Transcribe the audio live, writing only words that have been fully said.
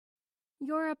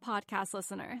You're a podcast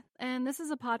listener, and this is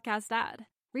a podcast ad.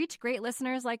 Reach great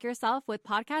listeners like yourself with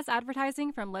podcast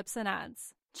advertising from Libsyn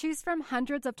Ads. Choose from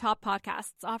hundreds of top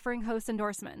podcasts offering host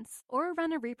endorsements, or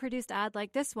run a reproduced ad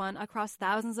like this one across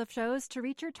thousands of shows to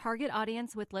reach your target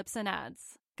audience with Libsyn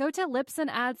Ads. Go to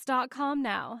libsynads.com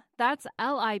now. That's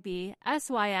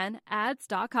LIBSYN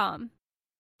ads.com.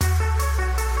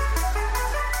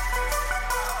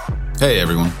 Hey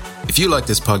everyone. If you like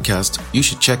this podcast, you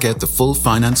should check out the full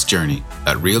finance journey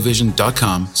at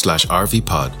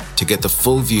realvision.com/RVPod to get the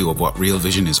full view of what Real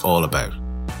Vision is all about.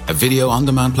 A video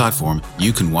on-demand platform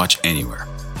you can watch anywhere.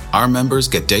 Our members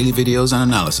get daily videos and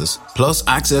analysis, plus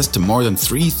access to more than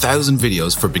 3,000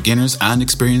 videos for beginners and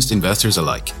experienced investors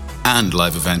alike, and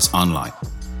live events online.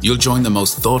 You'll join the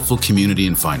most thoughtful community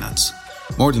in finance.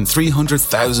 More than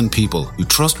 300,000 people who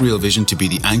trust Real Vision to be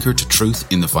the anchor to truth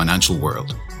in the financial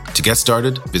world. To get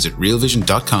started, visit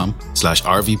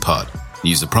realvision.com/RVPod and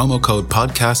use the promo code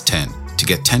podcast10 to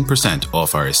get 10%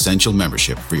 off our essential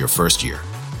membership for your first year.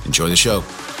 Enjoy the show.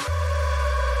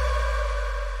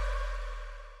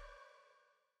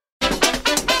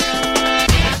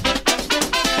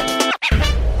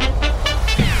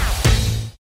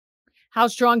 How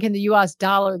strong can the U.S.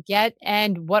 dollar get,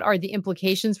 and what are the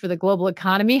implications for the global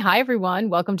economy? Hi, everyone.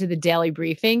 Welcome to the Daily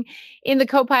Briefing. In the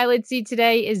co-pilot seat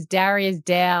today is Darius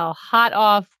Dale, hot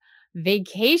off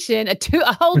vacation, a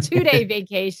whole 2-day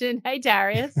vacation. Hey,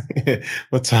 Darius.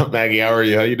 What's up, Maggie? How are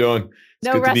you? How you doing?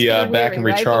 It's good to be back and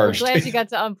recharged. Right? We're glad you got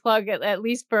to unplug at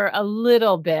least for a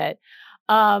little bit.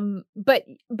 But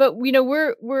you know,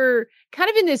 we're kind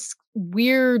of in this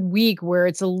weird week where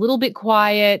it's a little bit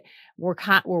quiet. We're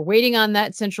waiting on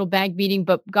that central bank meeting,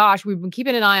 but gosh, we've been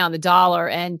keeping an eye on the dollar,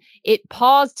 and it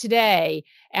paused today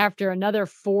after another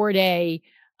 4-day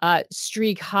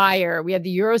streak higher. We have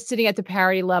the euro sitting at the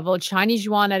parity level, Chinese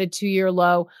yuan at a 2-year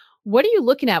low. What are you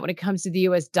looking at when it comes to the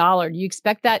U.S. dollar? Do you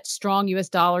expect that strong U.S.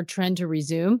 dollar trend to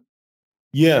resume?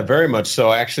 Yeah, very much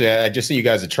so. Actually, I just sent you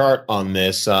guys a chart on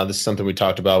this. This is something we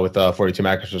talked about with 42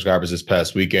 Macro Subscribers this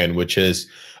past weekend, which is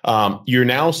you're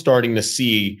now starting to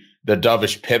see the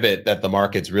dovish pivot that the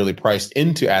market's really priced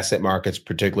into asset markets,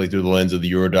 particularly through the lens of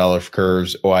the Eurodollar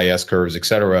curves, OIS curves, et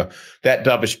cetera. That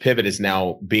dovish pivot is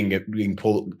now being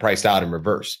priced out in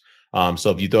reverse.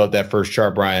 So if you throw out that first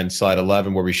chart, Brian, slide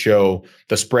 11, where we show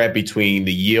the spread between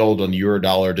the yield on the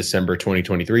Eurodollar December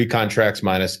 2023 contracts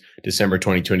minus December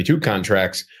 2022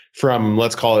 contracts from,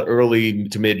 let's call it early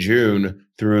to mid-June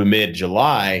through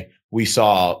mid-July, we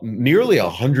saw nearly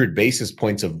 100 basis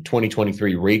points of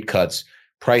 2023 rate cuts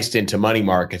priced into money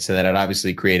markets, and that it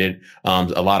obviously created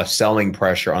a lot of selling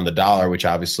pressure on the dollar, which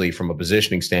obviously from a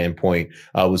positioning standpoint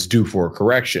was due for a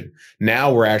correction.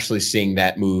 Now we're actually seeing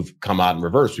that move come out in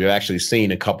reverse. We've actually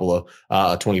seen a couple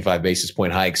of 25 basis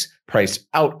point hikes priced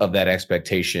out of that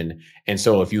expectation. And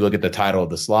so if you look at the title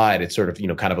of the slide, it sort of,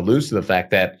 kind of alludes to the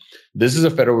fact that this is a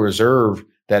Federal Reserve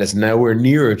that is nowhere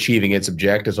near achieving its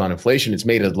objectives on inflation. It's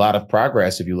made a lot of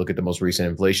progress if you look at the most recent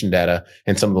inflation data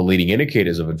and some of the leading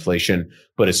indicators of inflation,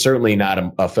 but it's certainly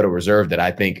not a Federal Reserve that I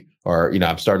think, or,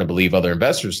 I'm starting to believe other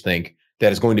investors think,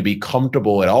 that is going to be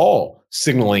comfortable at all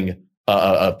signaling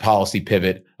a policy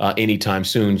pivot anytime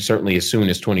soon, certainly as soon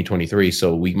as 2023.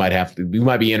 So we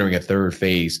might be entering a third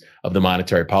phase of the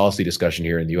monetary policy discussion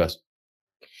here in the U.S.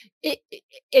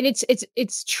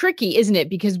 It's tricky, isn't it?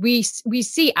 Because we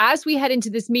see as we head into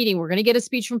this meeting, we're going to get a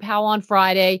speech from Powell on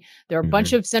Friday. There are a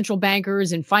bunch of central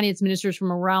bankers and finance ministers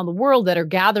from around the world that are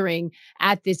gathering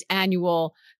at this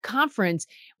annual conference.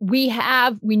 We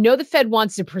know the Fed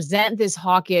wants to present this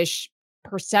hawkish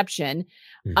perception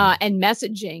and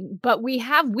messaging, but we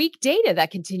have weak data that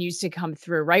continues to come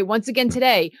through, right? Once again,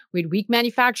 today, we had weak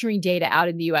manufacturing data out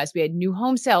in the US. We had new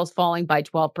home sales falling by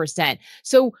 12%.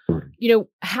 So,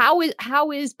 how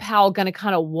is Powell going to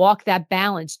kind of walk that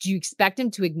balance? Do you expect him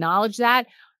to acknowledge that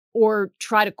or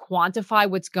try to quantify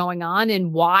what's going on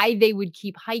and why they would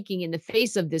keep hiking in the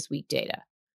face of this weak data?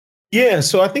 Yeah,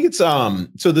 so I think it's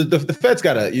so the Fed's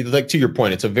got to your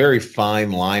point, it's a very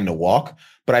fine line to walk.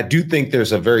 But I do think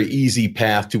there's a very easy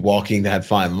path to walking that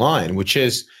fine line, which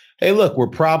is, hey, look, we're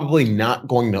probably not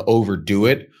going to overdo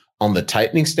it on the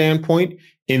tightening standpoint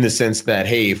in the sense that,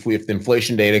 hey, if the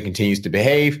inflation data continues to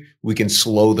behave, we can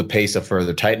slow the pace of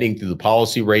further tightening through the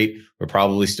policy rate. We're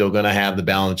probably still going to have the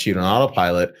balance sheet on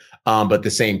autopilot. But at the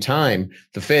same time,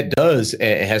 the Fed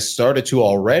has started to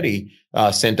already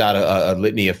sent out a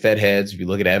litany of Fed heads. If you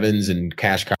look at Evans and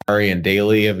Kashkari and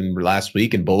Daly last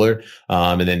week and Bullard,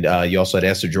 and then you also had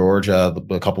Esther George a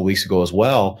couple of weeks ago as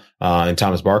well, and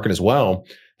Thomas Barkin as well.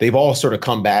 They've all sort of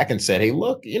come back and said, hey,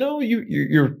 look,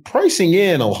 you're pricing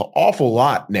in an awful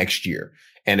lot next year.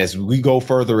 And as we go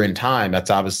further in time,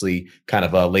 that's obviously kind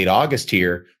of late August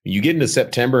here. When you get into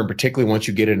September, and particularly once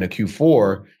you get into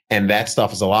Q4, and that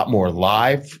stuff is a lot more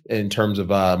live in terms of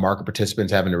market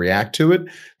participants having to react to it,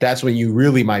 that's when you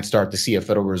really might start to see a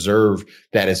Federal Reserve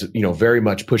that is, very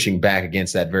much pushing back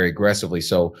against that very aggressively.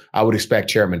 So I would expect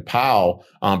Chairman Powell,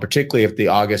 particularly if the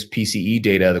August PCE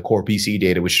data, the core PCE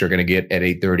data, which you're going to get at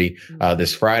 8:30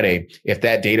 this Friday, if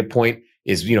that data point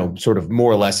is, sort of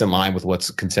more or less in line with what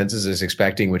consensus is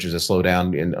expecting, which is a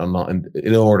slowdown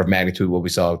in order of magnitude what we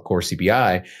saw with core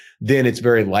CPI, then it's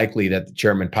very likely that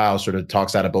Chairman Powell sort of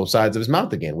talks out of both sides of his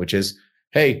mouth again, which is,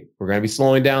 hey, we're going to be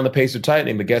slowing down the pace of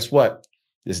tightening, but guess what?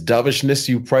 This dovishness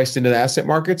you priced into the asset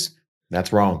markets,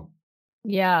 that's wrong.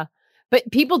 Yeah.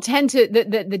 But people tend to,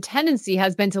 the tendency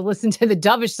has been to listen to the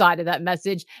dovish side of that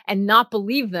message and not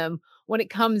believe them when it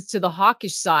comes to the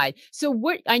hawkish side. So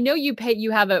I know you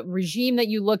have a regime that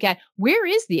you look at. Where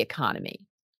is the economy?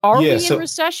 Are we in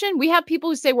recession? We have people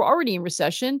who say we're already in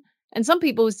recession, and some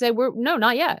people who say no,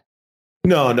 not yet.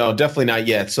 No, definitely not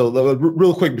yet. So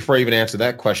real quick, before I even answer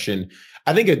that question,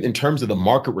 I think in terms of the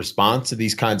market response to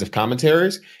these kinds of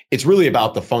commentaries, it's really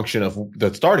about the function of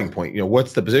the starting point.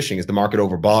 What's the positioning? Is the market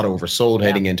overbought, oversold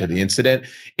heading into the incident?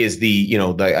 Is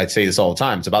I'd say this all the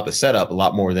time, it's about the setup a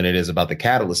lot more than it is about the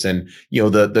catalyst. And,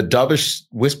 the dovish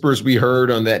whispers we heard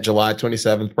on that July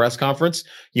 27th press conference,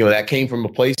 that came from a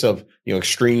place of,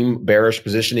 extreme bearish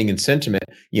positioning and sentiment,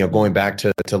 going back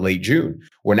to late June.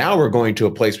 We're going to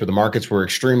a place where the markets were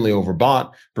extremely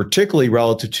overbought, particularly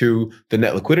relative to the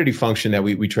net liquidity function that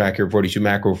we track here, 42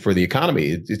 macro for the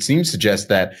economy. It seems to suggest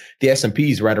that the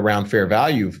S&P is right around fair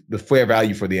value. The fair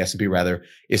value for the S&P rather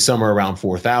is somewhere around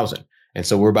 4,000. And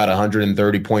so we're about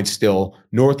 130 points still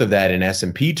north of that in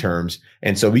S&P terms.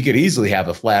 And so we could easily have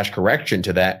a flash correction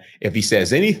to that if he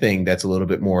says anything that's a little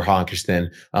bit more hawkish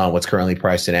than what's currently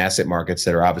priced in asset markets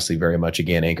that are obviously very much,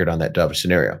 again, anchored on that dovish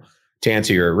scenario. To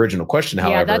answer your original question,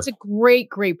 however. Yeah, that's a great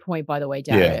point, by the way,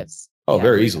 Darius. Yeah. Oh, yeah.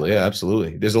 Very easily. Yeah,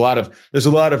 absolutely. There's a lot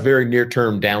of very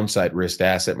near-term downside risk to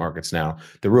asset markets now.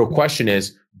 The real question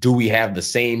is, do we have the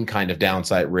same kind of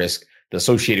downside risk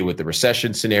associated with the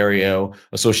recession scenario,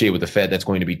 associated with the Fed that's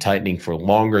going to be tightening for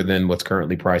longer than what's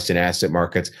currently priced in asset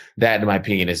markets? That, in my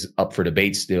opinion, is up for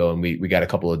debate still. And we got a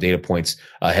couple of data points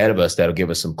ahead of us that'll give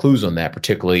us some clues on that,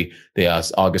 particularly the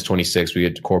August 26th, we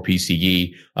get core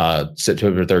PCE,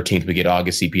 September 13th, we get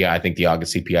August CPI. I think the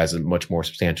August CPI is a much more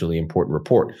substantially important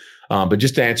report. But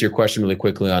just to answer your question really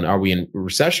quickly on are we in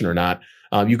recession or not,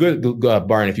 you go,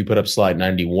 Byron, if you put up slide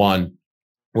 91,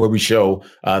 where we show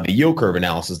the yield curve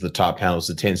analysis. The top panel is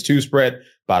the 10s2 spread,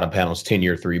 bottom panel is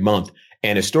 10-year 3-month.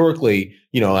 And historically,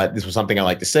 this was something I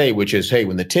like to say, which is, hey,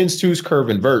 when the 10s2s curve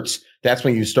inverts, that's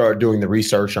when you start doing the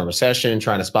research on recession,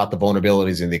 trying to spot the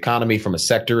vulnerabilities in the economy from a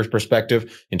sector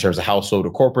perspective, in terms of household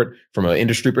or corporate, from an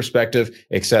industry perspective,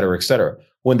 et cetera, et cetera.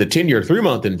 When the 10-year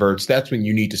 3-month inverts, that's when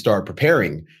you need to start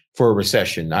preparing for a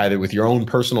recession, either with your own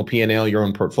personal P&L, your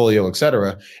own portfolio, et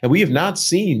cetera. And we have not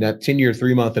seen that 10-year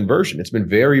 3-month inversion. It's been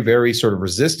very, very sort of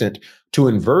resistant to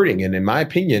inverting. And in my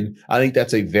opinion, I think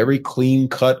that's a very clean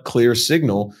cut, clear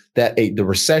signal that the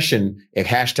recession, a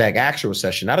hashtag actual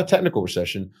recession, not a technical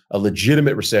recession, a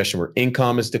legitimate recession where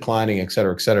income is declining, et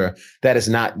cetera, that is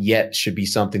not yet should be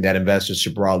something that investors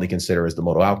should broadly consider as the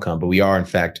modal outcome. But we are, in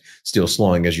fact, still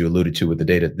slowing, as you alluded to with the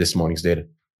data, this morning's data.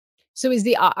 So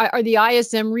are the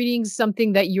ISM readings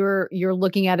something that you're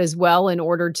looking at as well in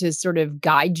order to sort of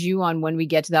guide you on when we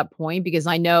get to that point? Because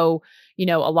I know,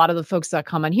 a lot of the folks that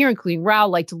come on here, including Rao,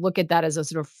 like to look at that as a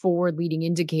sort of forward leading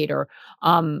indicator.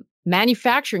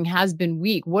 Manufacturing has been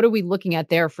weak. What are we looking at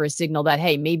there for a signal that,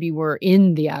 hey, maybe we're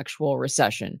in the actual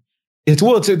recession? So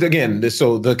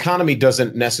the economy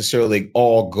doesn't necessarily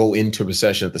all go into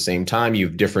recession at the same time. You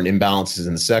have different imbalances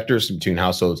in the sectors between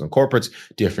households and corporates,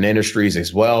 different industries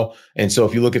as well. And so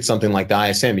if you look at something like the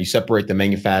ISM, you separate the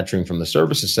manufacturing from the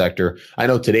services sector. I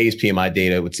know today's PMI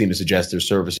data would seem to suggest their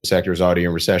services sector is already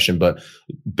in recession, but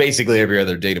basically every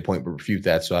other data point would refute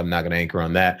that. So I'm not going to anchor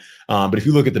on that. But if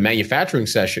you look at the manufacturing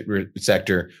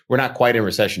sector, we're not quite in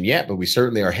recession yet, but we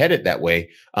certainly are headed that way.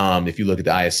 If you look at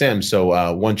the ISM.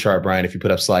 So one chart, Brian, if you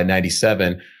put up slide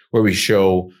 97, where we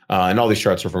show, and all these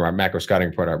charts are from our macro scouting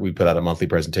report. We put out a monthly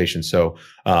presentation, so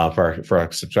for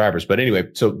our subscribers. But anyway,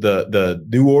 so the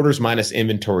new orders minus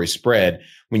inventory spread,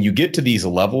 when you get to these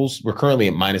levels, we're currently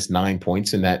at -9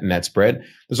 points in that spread.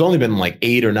 There's only been like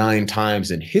 8 or 9 times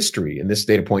in history, and this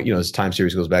data point, this time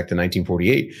series goes back to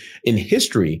 1948, in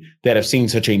history that have seen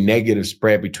such a negative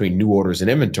spread between new orders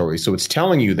and inventory. So it's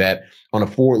telling you that on a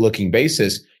forward-looking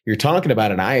basis, you're talking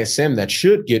about an ISM that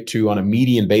should get to, on a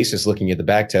median basis, looking at the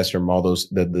back test from all those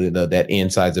that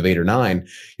insides of 8 or 9.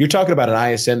 You're talking about an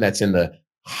ISM that's in the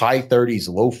high 30s,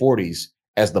 low 40s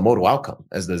as the modal outcome,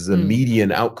 as the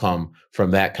median outcome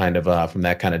from that kind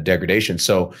of degradation.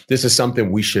 So this is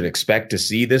something we should expect to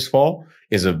see this fall,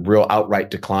 is a real outright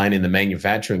decline in the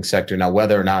manufacturing sector. Now,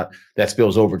 whether or not that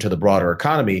spills over to the broader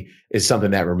economy is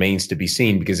something that remains to be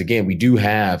seen, because again, we do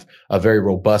have a very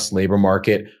robust labor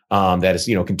market that is,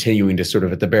 continuing to sort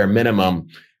of at the bare minimum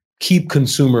keep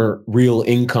consumer real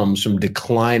incomes from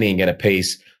declining at a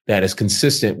pace that is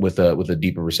consistent with a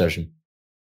deeper recession.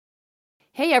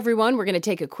 Hey everyone, we're going to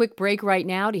take a quick break right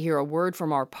now to hear a word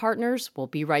from our partners. We'll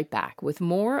be right back with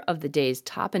more of the day's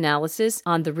top analysis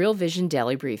on the Real Vision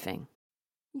Daily Briefing.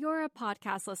 You're a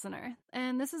podcast listener,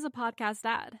 and this is a podcast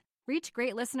ad. Reach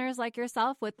great listeners like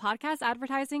yourself with podcast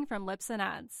advertising from Libsyn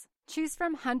Ads. Choose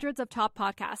from hundreds of top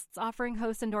podcasts offering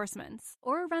host endorsements,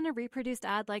 or run a reproduced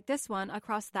ad like this one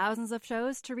across thousands of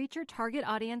shows to reach your target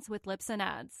audience with Libsyn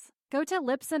Ads. Go to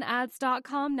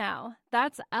libsynads.com now.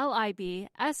 That's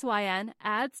LIBSYN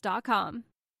ads.com.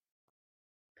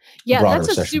 Yeah,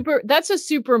 that's a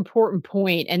super important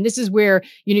point. And this is where,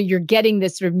 you're getting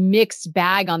this sort of mixed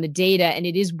bag on the data, and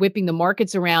it is whipping the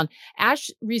markets around. Ash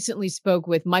recently spoke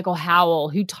with Michael Howell,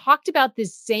 who talked about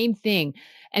this same thing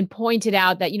and pointed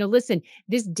out that, listen,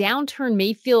 this downturn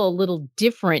may feel a little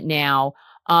different now,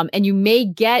 and you may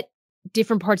get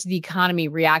different parts of the economy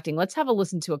reacting. Let's have a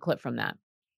listen to a clip from that.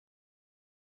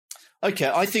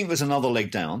 Okay, I think there's another leg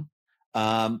down.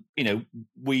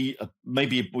 We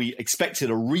expected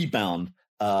a rebound,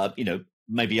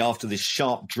 maybe after this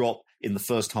sharp drop in the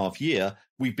first half year.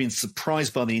 We've been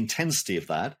surprised by the intensity of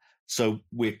that. So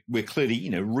we're clearly,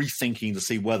 rethinking to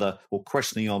see whether, or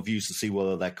questioning our views to see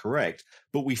whether they're correct.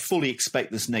 But we fully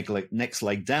expect this next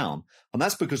leg down. And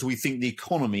that's because we think the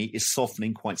economy is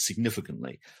softening quite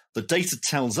significantly. The data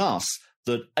tells us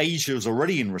that Asia is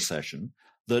already in recession,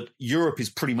 that Europe is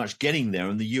pretty much getting there,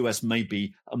 and the US may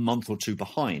be a month or two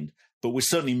behind, but we're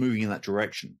certainly moving in that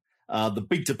direction. The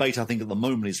big debate, I think, at the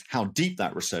moment is how deep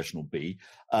that recession will be.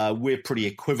 We're pretty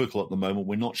equivocal at the moment.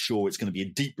 We're not sure it's going to be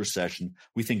a deep recession.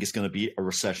 We think it's going to be a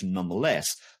recession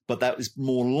nonetheless, but that is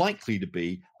more likely to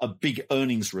be a big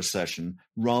earnings recession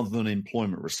rather than an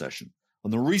employment recession.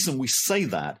 And the reason we say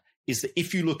that is that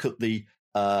if you look at the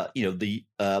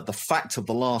fact of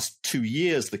the last 2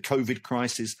 years, the COVID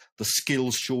crisis, the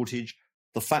skills shortage,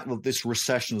 the fact that this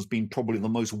recession has been probably the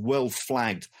most well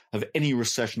flagged of any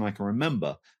recession I can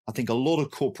remember, I think a lot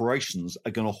of corporations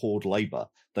are going to hoard labor.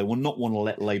 They will not want to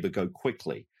let labor go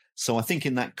quickly. So I think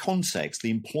in that context,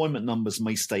 the employment numbers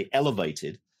may stay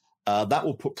elevated. That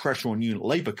will put pressure on unit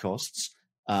labor costs.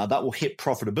 That will hit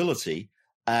profitability,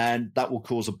 and that will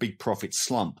cause a big profit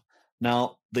slump.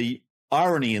 Now, the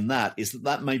irony in that is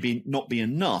that may not be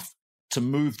enough to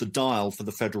move the dial for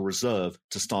the Federal Reserve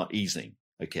to start easing,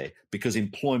 okay? Because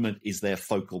employment is their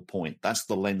focal point. That's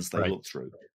the lens they look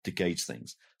through to gauge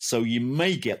things. So you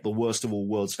may get the worst of all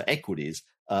worlds for equities,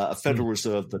 a Federal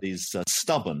Reserve that is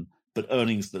stubborn, but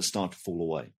earnings that start to fall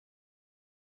away.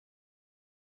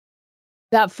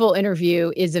 That full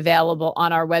interview is available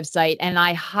on our website, and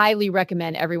I highly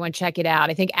recommend everyone check it out.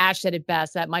 I think Ash said it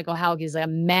best, that Michael Howell is a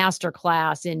master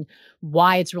class in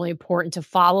why it's really important to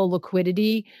follow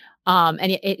liquidity. And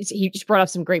he just brought up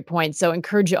some great points. So I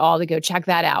encourage you all to go check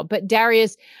that out. But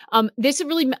Darius, this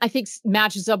really, I think,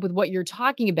 matches up with what you're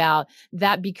talking about,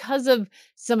 that because of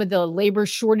some of the labor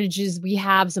shortages we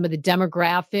have, some of the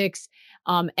demographics,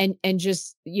 and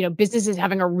just, businesses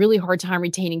having a really hard time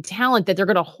retaining talent, that they're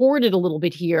going to hoard it a little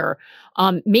bit here.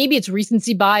 Maybe it's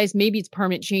recency bias, maybe it's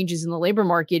permanent changes in the labor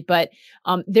market, but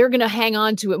they're going to hang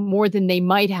on to it more than they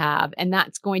might have. And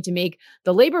that's going to make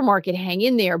the labor market hang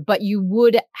in there, but you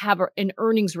would have an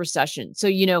earnings recession. So,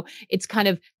 it's kind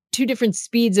of two different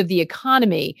speeds of the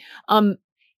economy.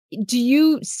 Do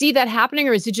you see that happening,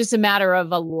 or is it just a matter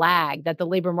of a lag that the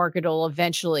labor market will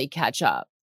eventually catch up?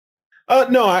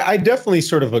 No, I definitely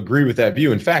sort of agree with that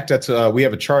view. In fact, that's we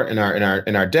have a chart in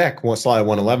our deck, slide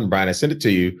 111, Brian. I sent it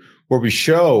to you, where we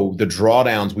show the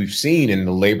drawdowns we've seen in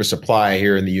the labor supply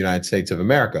here in the United States of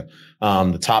America.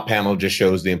 The top panel just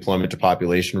shows the employment to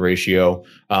population ratio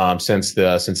since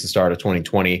the start of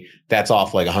 2020. That's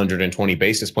off like 120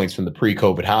 basis points from the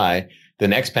pre-COVID high. The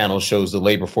next panel shows the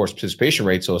labor force participation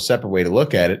rate, so a separate way to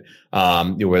look at it,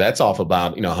 where that's off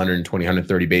about 120,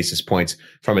 130 basis points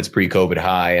from its pre-COVID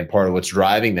high. And part of what's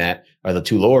driving that are the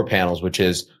two lower panels, which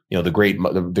is the great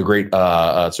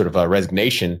sort of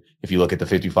resignation. If you look at the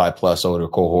 55 plus older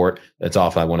cohort, that's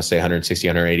off, I want to say 160,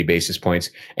 180 basis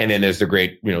points. And then there's the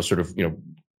great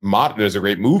there's a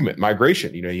great movement,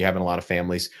 migration. You're having a lot of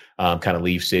families kind of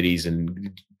leave cities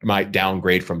and might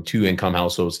downgrade from 2-income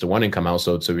households to 1-income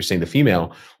households. So you're seeing the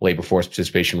female labor force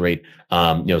participation rate,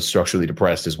 structurally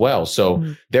depressed as well. So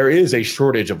there is a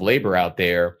shortage of labor out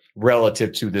there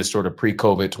relative to this sort of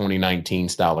pre-COVID 2019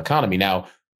 style economy. Now,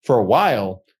 for a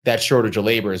while, that shortage of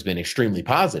labor has been extremely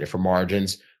positive for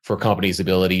margins, for companies'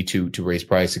 ability to raise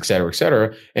price, et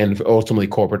cetera, and ultimately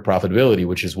corporate profitability,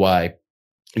 which is why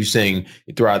you're saying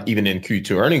throughout, even in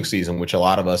Q2 earnings season, which a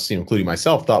lot of us, including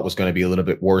myself, thought was going to be a little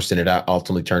bit worse than it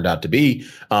ultimately turned out to be.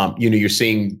 You're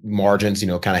seeing margins,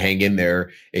 kind of hang in there,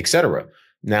 et cetera.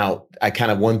 Now,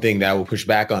 one thing that I will push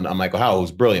back on Michael Howell,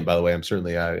 who's brilliant, by the way. I'm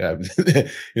certainly, I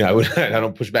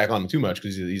don't push back on him too much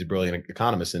because he's a brilliant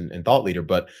economist and thought leader.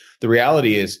 But the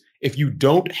reality is, if you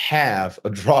don't have a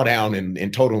drawdown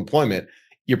in total employment,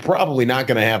 you're probably not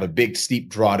going to have a big,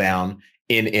 steep drawdown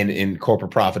in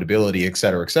corporate profitability, et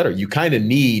cetera, et cetera. You kind of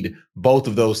need both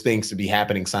of those things to be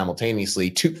happening simultaneously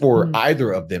for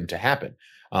either of them to happen.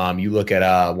 You look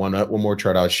at one more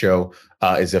chart I'll show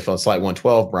is if on slide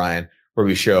 112, Brian, where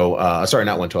we show, not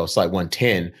 112, slide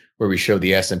 110, where we show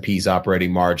the S&P's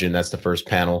operating margin. That's the first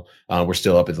panel. We're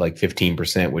still up at like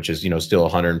 15%, which is, still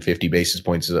 150 basis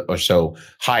points or so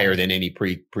higher than any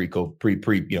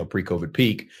pre-COVID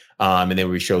peak. And then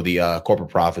we show the corporate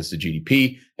profits to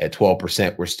GDP at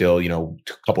 12%. We're still, a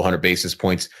couple hundred basis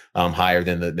points higher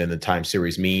than the time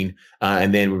series mean.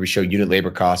 And then we show unit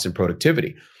labor costs and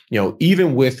productivity.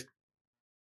 Even with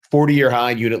 40-year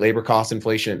high unit labor cost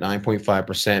inflation at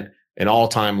 9.5%, an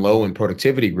all-time low in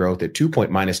productivity growth at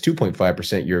minus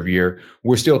 2.5% year over year,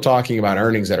 we're still talking about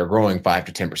earnings that are growing 5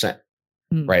 to 10%,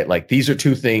 right? Like these are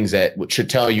two things that should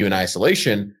tell you in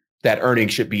isolation that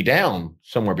earnings should be down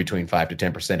somewhere between 5 to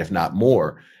 10%, if not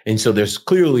more. And so there's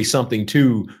clearly something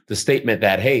to the statement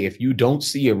that, hey, if you don't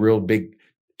see a real big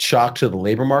shock to the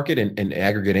labor market and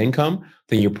aggregate income,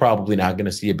 then you're probably not going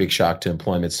to see a big shock to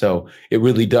employment. So it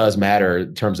really does matter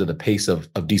in terms of the pace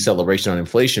of deceleration on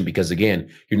inflation, because again,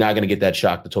 you're not going to get that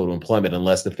shock to total employment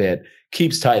unless the Fed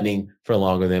keeps tightening for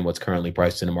longer than what's currently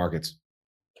priced in the markets.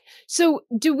 So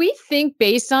do we think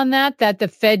based on that the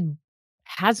Fed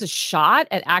has a shot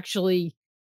at actually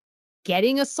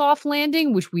getting a soft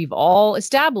landing, which we've all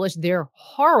established they're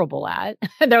horrible at?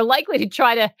 They're likely to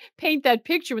try to paint that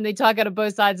picture when they talk out of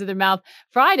both sides of their mouth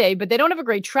Friday, but they don't have a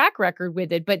great track record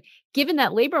with it. But given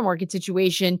that labor market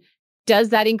situation, does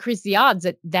that increase the odds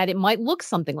that it might look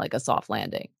something like a soft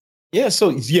landing? Yeah. So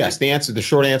yes, the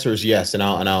short answer is yes. And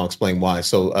I'll explain why.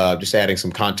 So just adding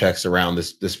some context around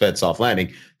this Fed soft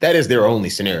landing, that is their only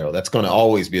scenario. That's going to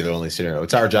always be their only scenario.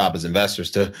 It's our job as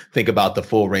investors to think about the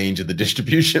full range of the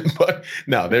distribution, but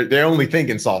no, they're only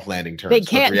thinking soft landing terms. They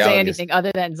can't say anything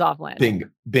other than soft landing.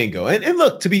 Bingo. And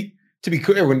look, to be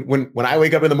clear, when I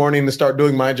wake up in the morning to start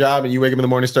doing my job and you wake up in the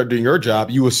morning to start doing your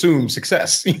job, you assume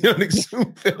success, you don't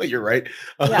assume failure, right?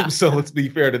 So let's be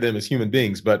fair to them as human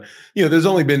beings. But, there's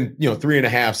only been,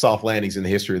 3.5 soft landings in the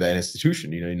history of that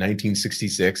institution, in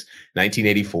 1966,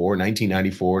 1984,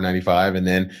 1994, 95, and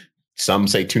then some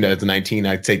say 2019,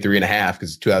 I'd say 3.5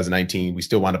 because 2019, we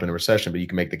still wound up in a recession, but you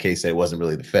can make the case that it wasn't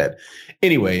really the Fed.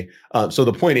 Anyway, so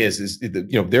the point is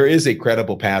there is a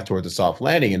credible path towards a soft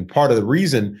landing. And part of the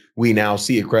reason we now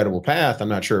see a credible path, I'm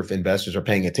not sure if investors are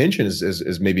paying attention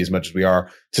as maybe as much as we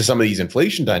are to some of these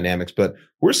inflation dynamics, but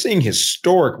we're seeing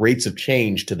historic rates of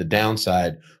change to the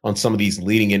downside on some of these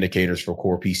leading indicators for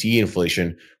core PCE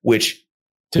inflation, which,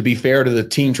 to be fair to the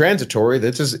team transitory,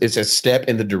 it's a step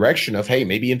in the direction of, hey,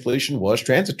 maybe inflation was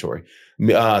transitory.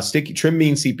 Trim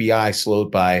mean CPI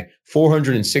slowed by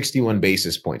 461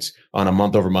 basis points on a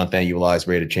month-over-month annualized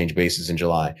rate of change basis in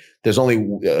July. There's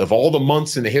only, of all the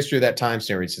months in the history of that time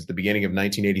series since the beginning of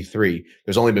 1983,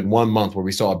 there's only been one month where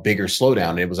we saw a bigger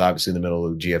slowdown, and it was obviously in the middle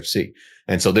of the GFC.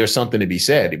 And so there's something to be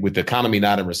said. With the economy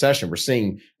not in recession, we're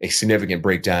seeing a significant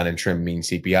breakdown in trim mean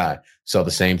CPI. So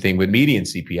the same thing with median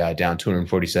CPI, down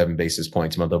 247 basis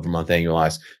points month over month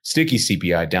annualized. Sticky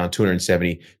CPI down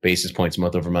 270 basis points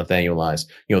month over month annualized.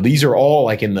 These are all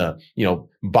like in the,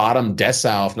 bottom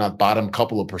decile, if not bottom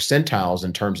couple of percentiles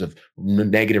in terms of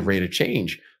negative rate of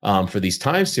change for these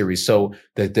time series. So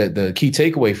the key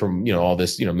takeaway from, all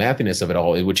this, mathiness of it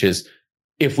all, which is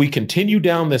if we continue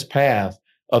down this path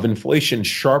of inflation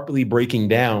sharply breaking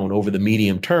down over the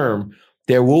medium term,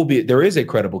 there is a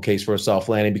credible case for a soft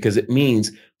landing, because it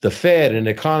means the Fed, in an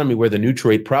economy where the neutral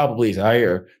rate probably is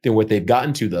higher than what they've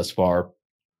gotten to thus far,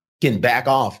 can back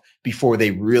off before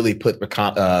they really put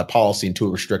policy into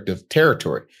a restrictive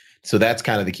territory. So that's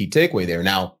kind of the key takeaway there.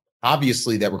 Now,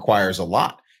 obviously, that requires a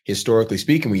lot. historically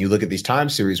speaking, when you look at these time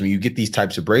series, when you get these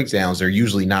types of breakdowns, they're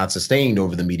usually not sustained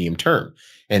over the medium term.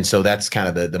 And so that's kind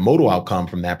of the modal outcome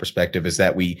from that perspective, is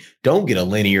that we don't get a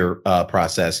linear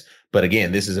process. But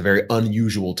again, this is a very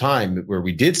unusual time where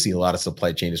we did see a lot of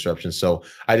supply chain disruptions. So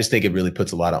I just think it really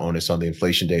puts a lot of onus on the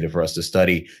inflation data for us to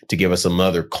study, to give us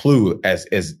another clue as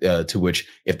to which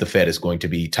if the Fed is going to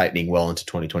be tightening well into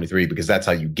 2023, because that's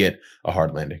how you get a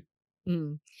hard landing.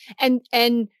 Mm.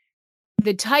 And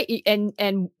the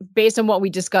and based on what we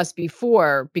discussed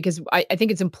before, because I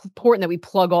think it's important that we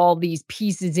plug all these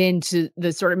pieces into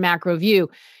the sort of macro view.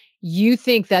 You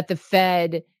think that the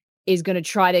Fed is going to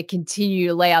try to continue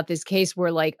to lay out this case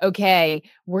where, like, okay,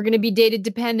 we're going to be data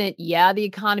dependent. Yeah, the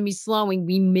economy's slowing.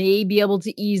 We may be able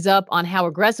to ease up on how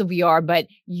aggressive we are, but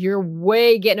you're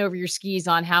way getting over your skis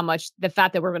on how much the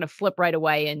fact that we're going to flip right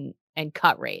away and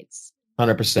cut rates.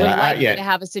 100%. We're likely to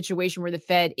have a situation where the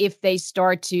Fed, if they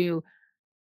start to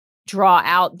draw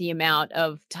out the amount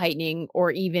of tightening or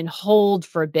even hold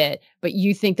for a bit, but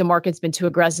you think the market's been too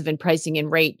aggressive in pricing in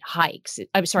rate hikes.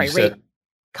 I'm sorry, rate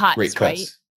cuts, right?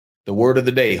 The word of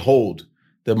the day, hold.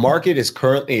 The market is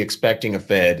currently expecting a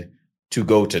Fed to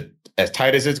go to as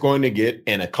tight as it's going to get,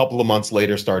 and a couple of months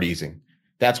later start easing.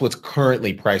 That's what's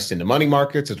currently priced in the money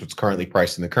markets. It's what's currently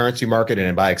priced in the currency market.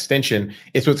 And by extension,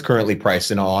 it's what's currently priced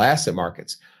in all asset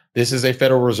markets. This is a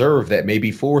Federal Reserve that may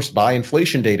be forced by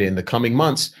inflation data in the coming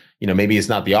months. You know, maybe it's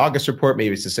not the August report,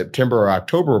 maybe it's the September or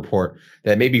October report,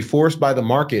 that may be forced by the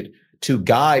market to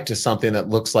guide to something that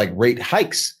looks like rate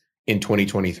hikes in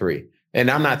 2023. And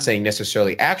I'm not saying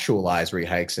necessarily actualize rate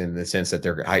hikes in the sense that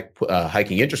they're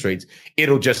hiking interest rates.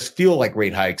 It'll just feel like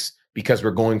rate hikes because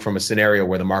we're going from a scenario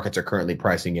where the markets are currently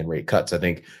pricing in rate cuts. I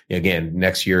think, again,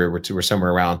 next year we're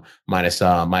somewhere around minus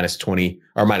 20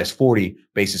 or minus 40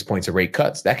 basis points of rate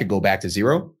cuts. That could go back to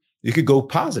zero. You could go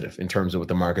positive in terms of what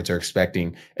the markets are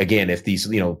expecting. Again, if these,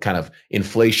 kind of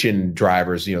inflation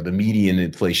drivers, the median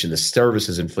inflation, the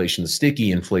services inflation, the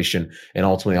sticky inflation, and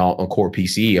ultimately all on core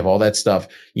PCE, if all that stuff,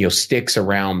 sticks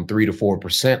around 3 to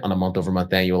 4% on a month over month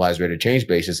annualized rate of change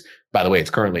basis. By the way, it's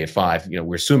currently at 5.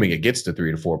 We're assuming it gets to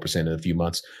 3 to 4% in a few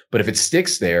months. But if it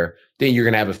sticks there, then you're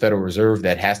going to have a Federal Reserve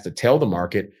that has to tell the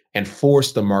market and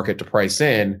force the market to price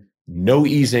in no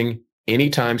easing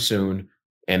anytime soon.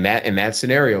 And that in that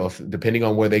scenario, depending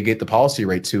on where they get the policy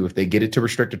rate to, if they get it to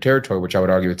restrictive territory, which I would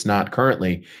argue it's not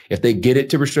currently, if they get it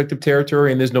to restrictive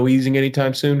territory and there's no easing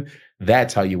anytime soon,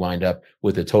 that's how you wind up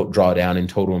with a total drawdown in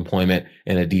total employment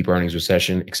and a deep earnings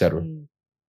recession, et cetera.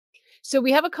 So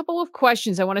we have a couple of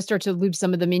questions. I want to start to loop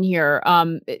some of them in here.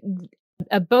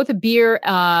 Both Abir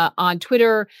on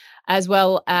Twitter as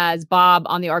well as Bob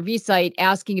on the RV site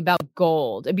asking about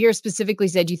gold. Abir specifically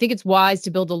said, do you think it's wise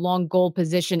to build a long gold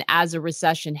position as a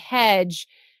recession hedge?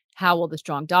 How will the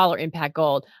strong dollar impact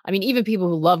gold? I mean, even people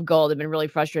who love gold have been really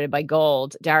frustrated by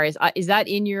gold. Darius, is that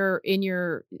in your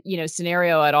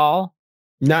scenario at all?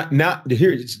 No.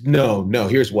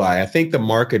 Here's why. I think the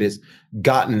market has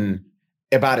gotten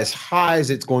about as high as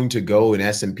it's going to go in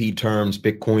S&P terms,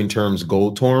 Bitcoin terms,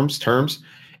 gold terms,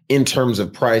 in terms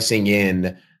of pricing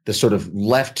in the sort of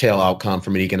left tail outcome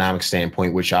from an economic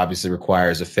standpoint, which obviously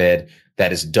requires a Fed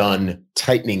that is done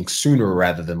tightening sooner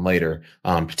rather than later,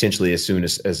 potentially as soon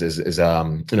as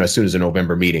soon as a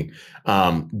November meeting.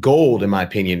 Gold, in my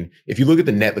opinion, if you look at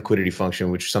the net liquidity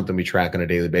function, which is something we track on a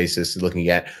daily basis, looking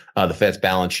at the Fed's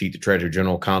balance sheet, the Treasury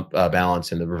General account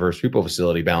balance, and the reverse repo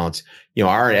facility balance,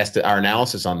 our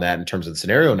analysis on that in terms of the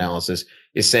scenario analysis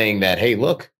is saying that, hey,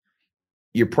 look,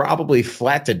 you're probably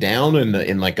flat to down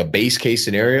in like a base case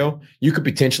scenario. You could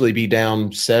potentially be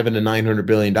down $700 to $900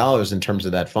 billion in terms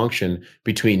of that function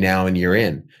between now and year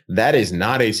end. That is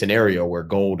not a scenario where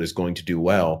gold is going to do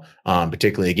well,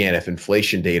 particularly again, if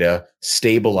inflation data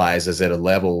stabilizes at a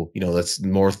level, that's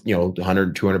north,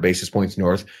 100, 200 basis points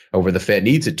north over the Fed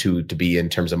needs it to be in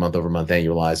terms of month over month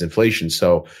annualized inflation.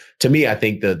 So to me, I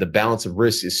think the balance of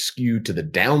risk is skewed to the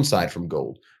downside from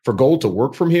gold. For gold to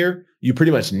work from here, you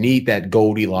pretty much need that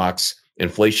Goldilocks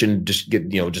inflation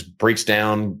just breaks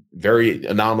down very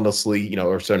anomalously,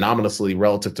 or so anomalously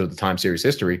relative to the time series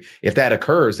history. If that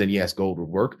occurs, then yes, gold would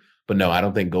work. But no, I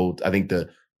don't think gold. I think the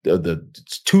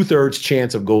 2/3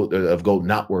 chance of gold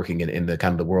not working in the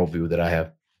kind of the worldview that I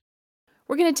have.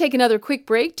 We're going to take another quick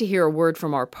break to hear a word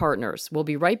from our partners. We'll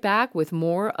be right back with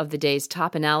more of the day's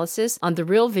top analysis on the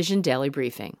Real Vision Daily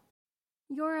Briefing.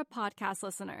 You're a podcast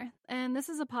listener, and this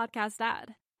is a podcast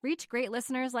ad. Reach great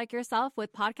listeners like yourself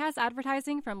with podcast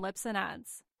advertising from Libsyn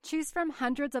Ads. Choose from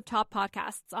hundreds of top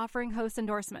podcasts offering host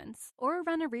endorsements, or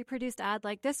run a reproduced ad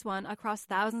like this one across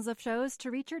thousands of shows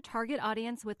to reach your target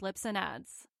audience with Libsyn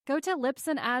Ads. Go to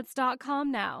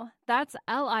lipsondads.com now. That's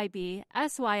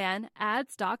LIBSYN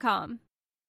ads.com.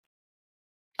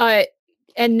 And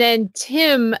then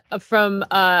Tim from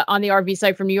on the RV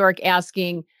site from New York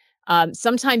asking,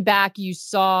 sometime back you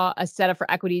saw a setup for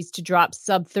equities to drop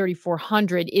sub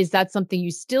 3,400. Is that something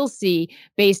you still see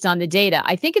based on the data?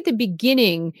 I think at the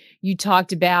beginning you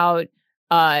talked about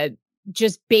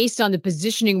just based on the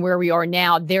positioning where we are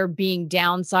now, there being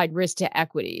downside risk to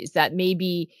equities. That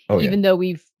maybe even though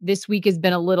this week has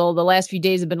been the last few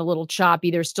days have been a little choppy,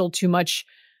 there's still too much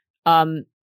sort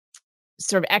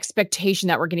of expectation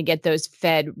that we're going to get those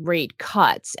Fed rate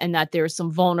cuts and that there's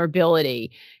some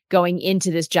vulnerability going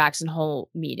into this Jackson Hole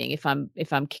meeting, if I'm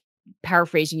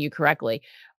paraphrasing you correctly.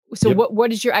 So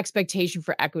what is your expectation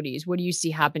for equities? What do you see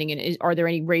happening? And are there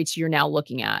any rates you're now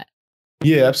looking at?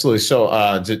 Yeah, absolutely. So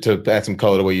to add some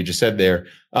color to what you just said there,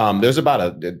 there's about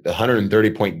a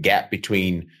 130 point gap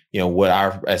between what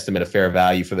our estimate of fair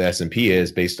value for the S&P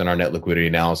is based on our net liquidity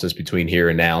analysis between here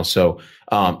and now. So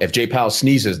if Jay Powell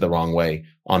sneezes the wrong way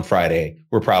on Friday,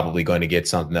 we're probably going to get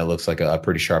something that looks like a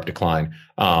pretty sharp decline.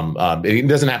 It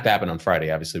doesn't have to happen on Friday.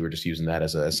 Obviously, we're just using that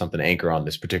as something to anchor on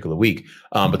this particular week.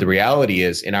 But the reality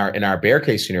is in our bear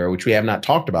case scenario, which we have not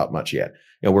talked about much yet,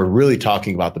 we're really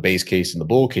talking about the base case and the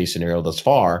bull case scenario thus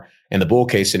far. And the bull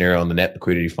case scenario on the net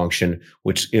liquidity function,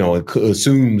 which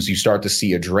assumes you start to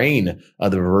see a drain of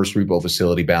the reverse repo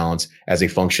facility balance as a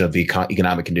function of the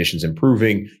economic conditions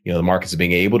improving, the markets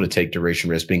being able to take duration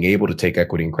risk, being able to take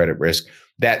equity and credit risk.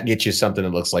 That gets you something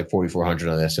that looks like 4,400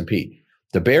 on the S&P.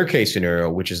 The bear case scenario,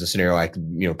 which is the scenario I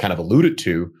kind of alluded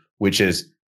to, which is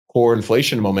core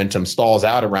inflation momentum stalls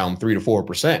out around 3 to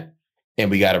 4%. And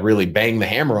we got to really bang the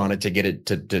hammer on it to get it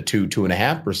to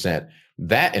 2.5%.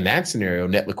 That in that scenario,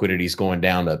 net liquidity is going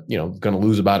down to, going to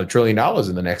lose about $1 trillion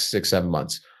in the next 6-7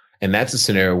 months. And that's a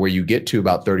scenario where you get to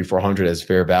about 3,400 as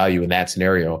fair value in that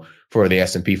scenario for the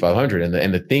S&P 500.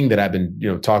 And the thing that I've been,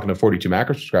 talking to 42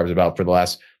 macro subscribers about for the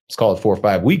last, let's call it 4 or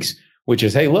 5 weeks, which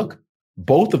is, hey, look,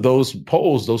 both of those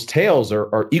poles, those tails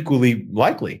are equally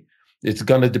likely. It's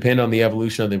going to depend on the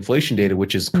evolution of the inflation data,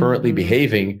 which is currently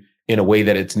behaving in a way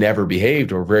that it's never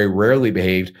behaved or very rarely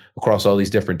behaved across all these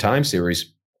different time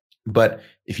series. But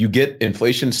if you get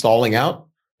inflation stalling out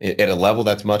at a level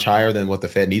that's much higher than what the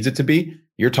Fed needs it to be,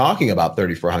 you're talking about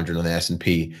 3,400 on the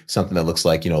S&P, something that looks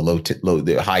like,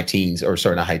 high teens, or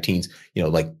sorry, not high teens,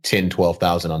 like 10,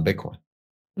 12,000 on Bitcoin.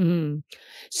 Mm-hmm.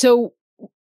 So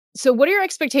what are your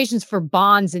expectations for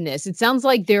bonds in this? It sounds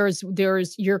like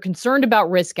you're concerned about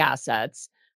risk assets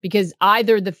because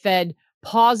either the Fed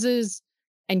pauses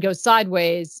and goes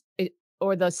sideways,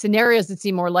 or the scenarios that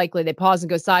seem more likely, they pause and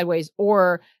go sideways,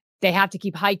 or they have to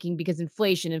keep hiking because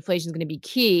inflation is going to be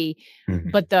key. Mm-hmm.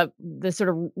 But the sort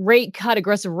of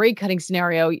aggressive rate cutting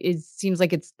scenario seems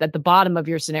like it's at the bottom of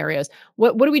your scenarios.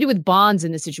 What do we do with bonds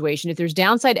in this situation? If there's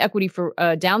downside equity for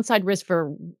downside risk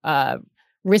for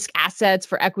risk assets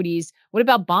for equities, what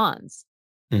about bonds?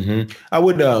 Mm-hmm. I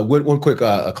would one quick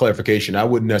clarification. I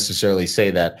wouldn't necessarily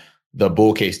say that the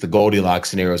bull case, the Goldilocks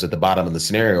scenario is at the bottom of the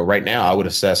scenario. Right now, I would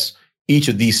assess each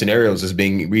of these scenarios as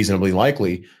being reasonably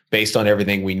likely based on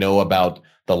everything we know about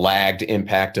the lagged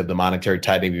impact of the monetary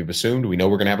tightening we've assumed. We know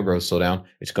we're going to have a growth slowdown.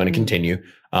 It's going to continue.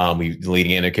 The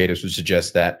leading indicators would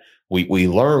suggest that what we've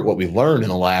learned in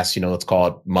the last, let's call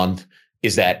it month,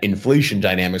 is that inflation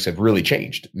dynamics have really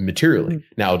changed materially.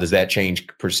 Mm-hmm. Now, does that change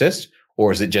persist?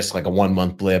 Or is it just like a 1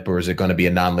 month blip, or is it going to be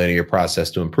a nonlinear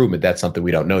process to improvement? That's something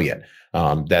we don't know yet.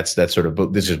 That's sort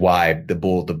of, this is why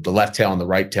the left tail and the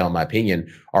right tail, in my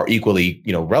opinion, are equally,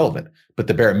 relevant. But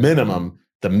the bare minimum,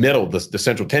 the middle, the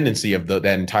central tendency of that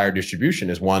entire distribution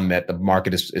is one that the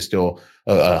market is still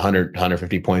 100,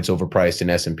 150 points overpriced in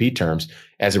S&P terms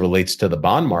as it relates to the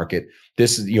bond market.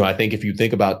 This is, I think if you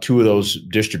think about two of those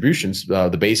distributions,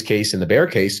 the base case and the bear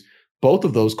case, both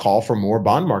of those call for more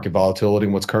bond market volatility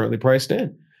than what's currently priced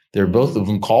in. Both of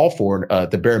them call for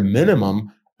the bare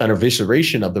minimum an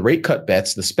evisceration of the rate cut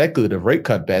bets, the speculative rate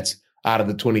cut bets out of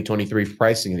the 2023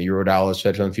 pricing in the Eurodollars,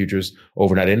 Fed Fund futures,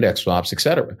 overnight index swaps, et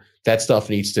cetera. That stuff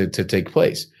needs to take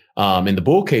place. In the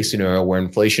bull case scenario, where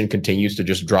inflation continues to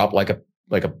just drop like a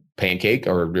pancake,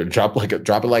 or drop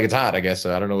it like it's hot, I guess.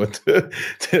 I don't know what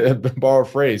to borrow a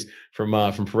phrase from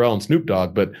Pharrell and Snoop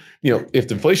Dogg, but if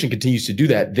the inflation continues to do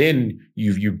that, then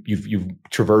you've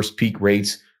traversed peak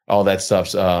rates. All that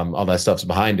stuff's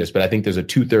behind us. But I think there's a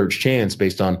 2/3 chance,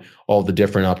 based on all the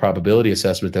different probability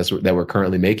assessments that we're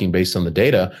currently making based on the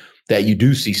data, that you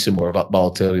do see some more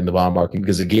volatility in the bond market,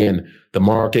 because again, the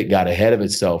market got ahead of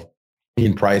itself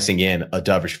in pricing in a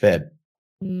dovish Fed.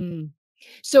 Mm.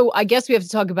 So I guess we have to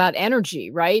talk about energy,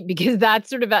 right? Because that's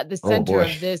sort of at the center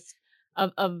of this,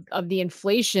 of the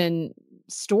inflation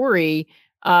story.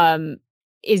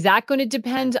 Is that going to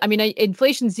depend? I mean,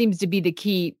 inflation seems to be the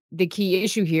key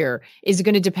issue here. Is it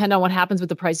going to depend on what happens with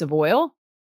the price of oil?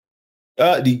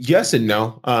 Yes and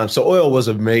no. So oil was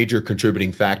a major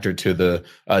contributing factor to the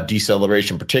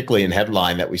deceleration, particularly in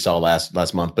headline that we saw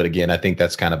last month. But again, I think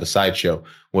that's kind of a sideshow.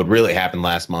 What really happened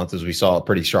last month is we saw a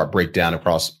pretty sharp breakdown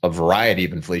across a variety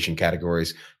of inflation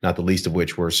categories, not the least of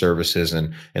which were services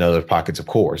and other pockets of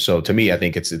core. So to me, I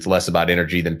think it's less about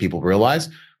energy than people realize,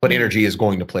 but energy is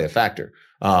going to play a factor.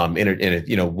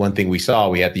 One thing we saw,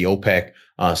 we had the OPEC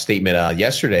statement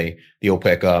yesterday. The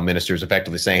OPEC ministers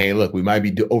effectively saying, "Hey, look, we might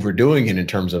be overdoing it in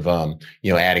terms of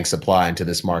adding supply into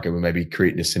this market. We might be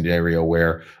creating a scenario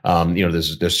where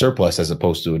there's surplus as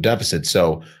opposed to a deficit."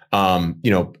 So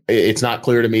it's not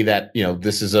clear to me that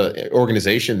this is an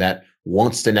organization that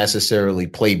wants to necessarily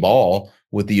play ball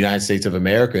with the United States of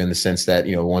America in the sense that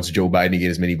wants Joe Biden to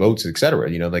get as many votes, et cetera.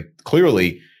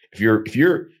 Clearly, if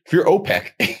you're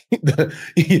OPEC,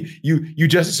 you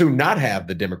just as soon not have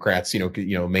the Democrats,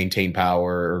 maintain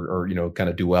power or kind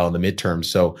of do well in the midterms.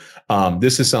 So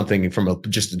this is something from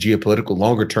just a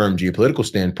longer term geopolitical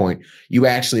standpoint. You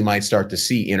actually might start to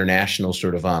see international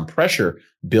sort of pressure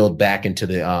build back into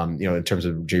the in terms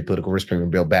of geopolitical risk premium,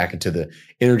 build back into the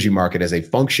energy market as a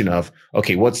function of,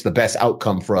 okay, what's the best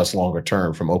outcome for us longer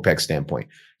term from OPEC standpoint?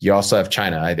 You also have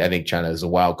China. I think China is a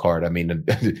wild card. I mean,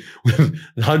 we have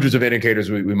hundreds of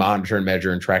indicators we monitor and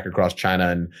measure and track across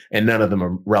China, and none of them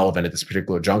are relevant at this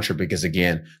particular juncture because,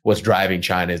 again, what's driving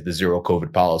China is the zero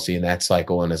COVID policy in that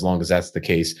cycle. And as long as that's the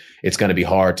case, it's going to be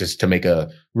hard to make a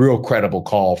real credible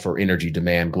call for energy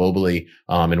demand globally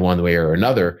in one way or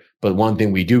another. But one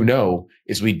thing we do know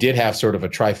is we did have sort of a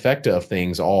trifecta of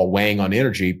things all weighing on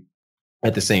energy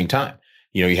at the same time.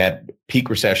 You had peak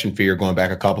recession fear going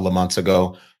back a couple of months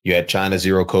ago. You had China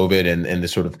zero COVID and the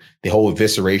sort of the whole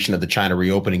evisceration of the China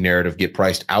reopening narrative get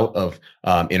priced out of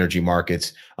energy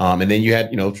markets. And then you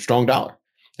had, strong dollar,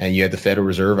 and you had the Federal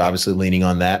Reserve obviously leaning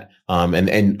on that. By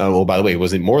the way, it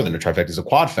wasn't more than a trifecta, it's a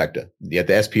quadfecta. You had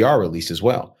the SPR release as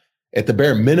well. At the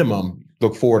bare minimum,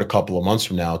 look forward a couple of months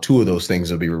from now, two of those things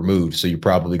will be removed. So you're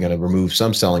probably going to remove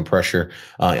some selling pressure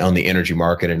on the energy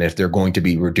market. And if they're going to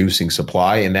be reducing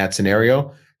supply in that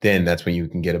scenario, then that's when you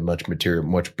can get a much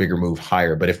bigger move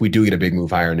higher. But if we do get a big move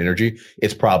higher in energy,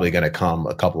 it's probably going to come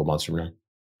a couple of months from now.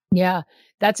 Yeah,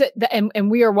 that's it. And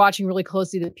we are watching really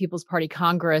closely the People's Party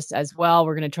Congress as well.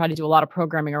 We're going to try to do a lot of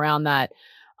programming around that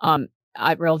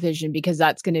at Real Vision, because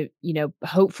that's going to,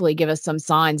 hopefully give us some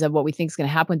signs of what we think is going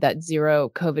to happen with that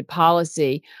zero COVID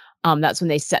policy. That's when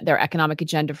they set their economic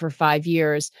agenda for 5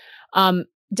 years.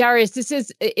 Darius, this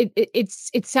is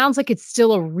it sounds like it's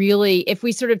still a really, if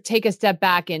we sort of take a step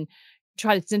back and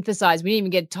try to synthesize, we didn't even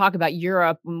get to talk about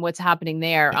Europe and what's happening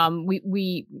there.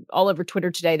 We all over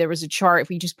Twitter today, there was a chart, if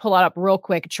we just pull it up real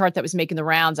quick, a chart that was making the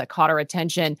rounds that caught our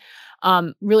attention,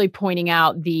 really pointing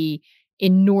out the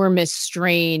enormous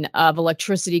strain of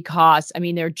electricity costs. I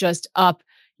mean, they're just up,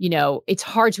 it's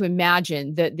hard to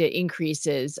imagine the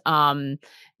increases.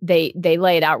 They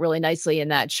lay it out really nicely in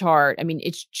that chart. I mean,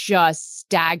 it's just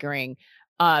staggering.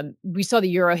 We saw the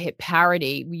euro hit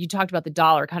parity. You talked about the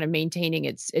dollar kind of maintaining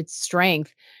its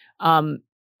strength.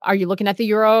 Are you looking at the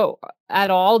euro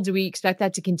at all? Do we expect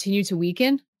that to continue to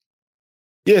weaken?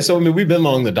 Yeah. So, I mean, we've been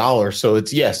long the dollar. So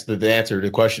it's yes. The answer to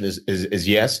the question is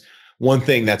yes. One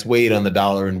thing that's weighed on the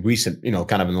dollar in recent,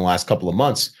 kind of in the last couple of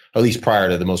months, at least prior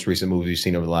to the most recent moves we've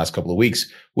seen over the last couple of weeks,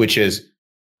 which is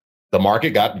the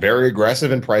market got very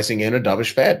aggressive in pricing in a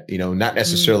dovish Fed, not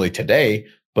necessarily today,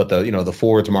 but the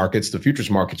forwards markets, the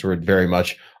futures markets were very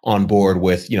much on board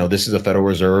with, this is a Federal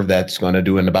Reserve that's going to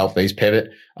do an about face pivot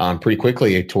pretty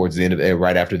quickly towards the end of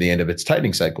right after the end of its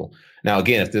tightening cycle. Now,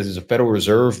 again, if this is a Federal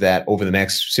Reserve that over the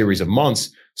next series of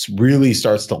months really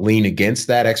starts to lean against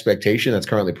that expectation that's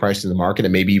currently priced in the market,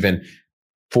 and maybe even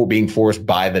for being forced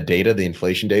by the data, the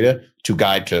inflation data, to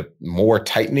guide to more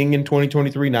tightening in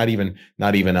 2023, not even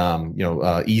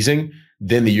easing,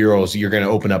 then the euros, you're going to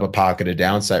open up a pocket of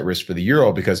downside risk for the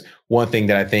euro. Because one thing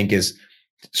that I think is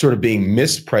sort of being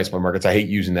mispriced by markets, I hate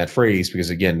using that phrase because,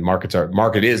 again, market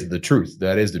is the truth.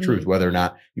 That is the truth. Whether or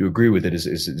not you agree with it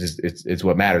is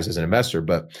what matters as an investor.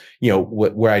 But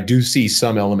where I do see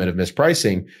some element of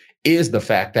mispricing is the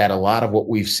fact that a lot of what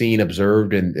we've seen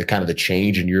observed in kind of the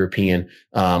change in European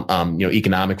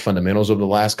economic fundamentals over the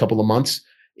last couple of months,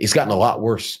 it's gotten a lot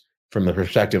worse from the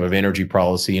perspective of energy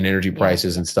policy and energy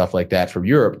prices and stuff like that from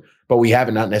Europe. But we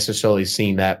haven't not necessarily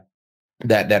seen that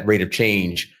rate of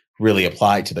change really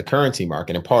applied to the currency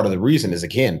market. And part of the reason is,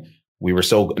 again, we were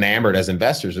so enamored as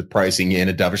investors with pricing in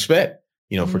a dovish Fed,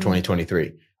 for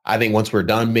 2023. I think once we're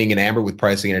done being enamored with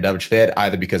pricing in a dovish Fed,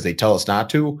 either because they tell us not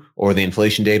to, or the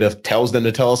inflation data tells them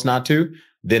to tell us not to,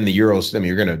 then the euros,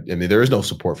 there is no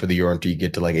support for the euro until you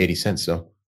get to like 80 cents. So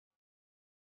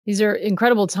these are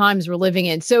incredible times we're living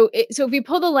in. So if we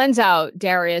pull the lens out,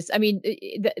 Darius, I mean,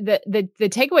 the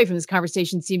takeaway from this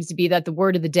conversation seems to be that the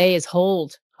word of the day is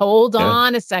hold. Hold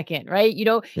on a second, right?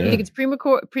 You think it's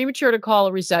premature to call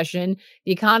a recession.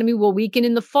 The economy will weaken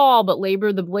in the fall, but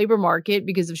the labor market,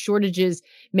 because of shortages,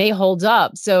 may hold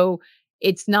up.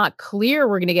 It's not clear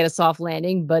we're going to get a soft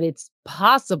landing, but it's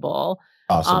possible.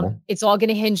 It's all going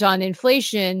to hinge on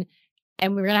inflation,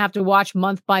 and we're going to have to watch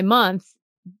month by month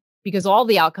because all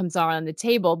the outcomes are on the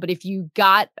table. But if you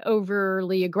got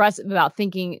overly aggressive about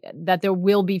thinking that there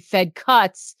will be Fed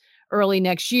cuts early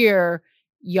next year,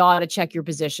 you ought to check your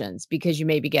positions because you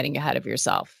may be getting ahead of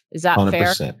yourself. Is that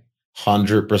 100%, fair?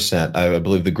 100%. I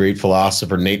believe the great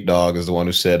philosopher Nate Dogg is the one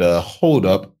who said, hold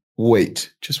up,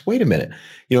 just wait a minute.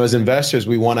 As investors,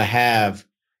 we want to have,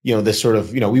 this sort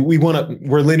of,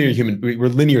 we're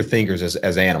linear thinkers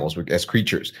as animals, as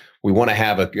creatures. We want to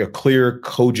have a clear,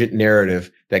 cogent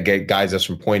narrative that guides us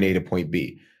from point A to point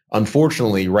B.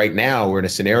 Unfortunately, right now we're in a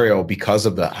scenario because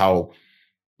of how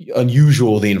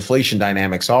unusual the inflation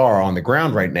dynamics are on the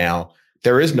ground right now.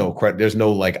 There's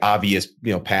no like obvious,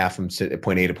 path from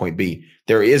point A to point B.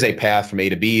 There is a path from A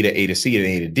to B to A to C to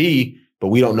A to D, but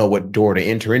we don't know what door to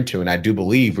enter into. And I do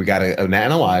believe we got to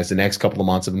analyze the next couple of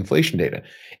months of inflation data.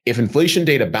 If inflation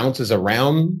data bounces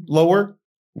around lower,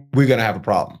 we're going to have a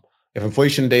problem. If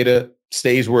inflation data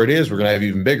stays where it is, we're going to have an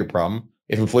even bigger problem.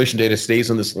 If inflation data stays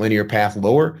on this linear path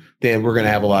lower, then we're going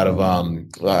to have a lot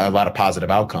of positive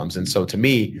outcomes. And so to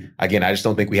me, again, I just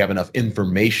don't think we have enough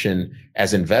information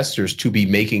as investors to be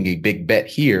making a big bet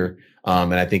here.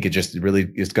 And I think it just really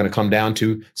is going to come down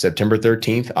to September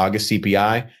 13th, August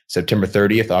CPI, September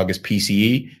 30th, August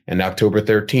PCE, and October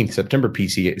 13th, September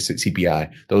CPI.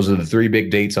 Those are the three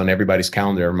big dates on everybody's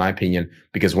calendar, in my opinion,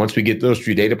 because once we get those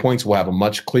three data points, we'll have a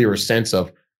much clearer sense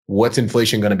of what's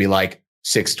inflation going to be like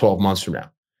 6-12 months from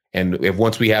now. And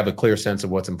once we have a clear sense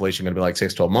of what's inflation going to be like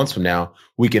 6-12 months from now,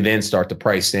 we can then start to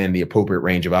price in the appropriate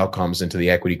range of outcomes into the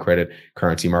equity, credit,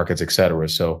 currency markets, et cetera.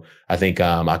 So I think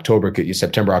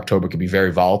September, October could be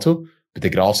very volatile, but they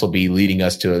could also be leading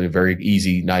us to a very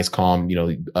easy, nice, calm,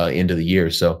 end of the year.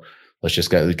 So let's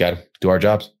just got to do our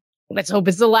jobs. Let's hope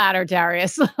it's the latter,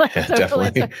 Darius.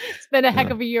 Definitely. It's been a heck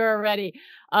of a year already.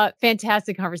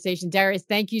 Fantastic conversation. Darius,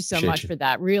 thank you so much for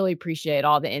that. Really appreciate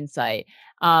all the insight.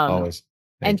 Always.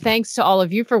 Thanks to all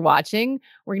of you for watching.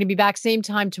 We're going to be back same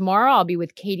time tomorrow. I'll be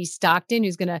with Katie Stockton,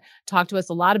 who's going to talk to us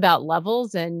a lot about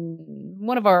levels, and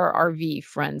one of our RV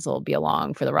friends will be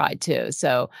along for the ride too.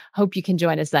 So hope you can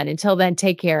join us then. Until then,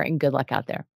 take care and good luck out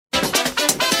there.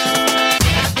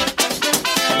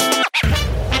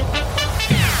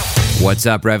 What's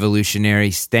up,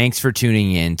 revolutionaries? Thanks for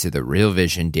tuning in to the Real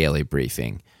Vision Daily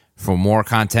Briefing. For more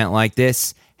content like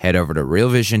this, head over to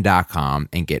realvision.com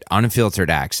and get unfiltered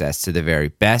access to the very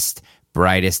best,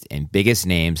 brightest, and biggest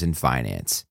names in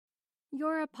finance.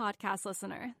 You're a podcast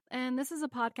listener, and this is a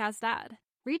podcast ad.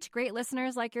 Reach great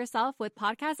listeners like yourself with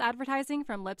podcast advertising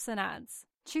from Libsyn Ads.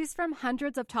 Choose from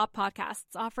hundreds of top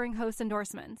podcasts offering host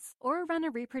endorsements, or run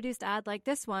a reproduced ad like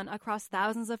this one across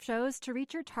thousands of shows to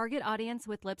reach your target audience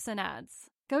with Libsyn Ads.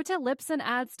 Go to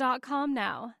libsynads.com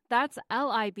now. That's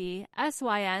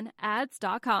LIBSYN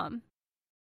ads.com.